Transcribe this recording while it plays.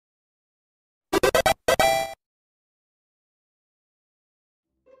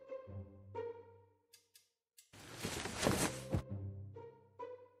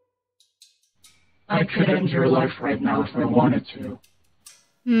I could end your life right now if I wanted to.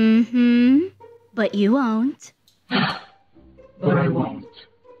 Mm-hmm. But you won't. But I won't.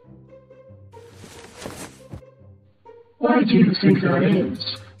 Why do you think that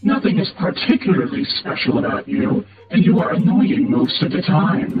is? Nothing is particularly special about you, and you are annoying most of the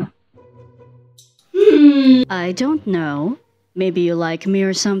time. I don't know. Maybe you like me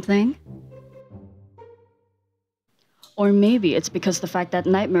or something? Or maybe it's because the fact that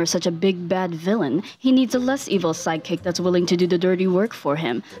Nightmare is such a big bad villain, he needs a less evil sidekick that's willing to do the dirty work for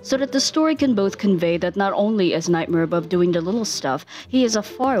him, so that the story can both convey that not only is Nightmare above doing the little stuff, he is a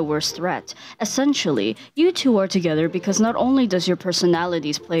far worse threat. Essentially, you two are together because not only does your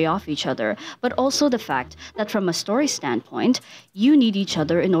personalities play off each other, but also the fact that from a story standpoint, you need each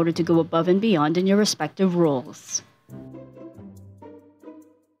other in order to go above and beyond in your respective roles.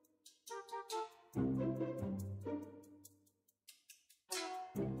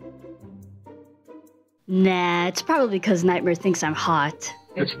 Nah, it's probably because Nightmare thinks I'm hot.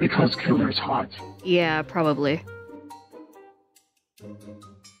 It's because Killer's hot. Yeah, probably.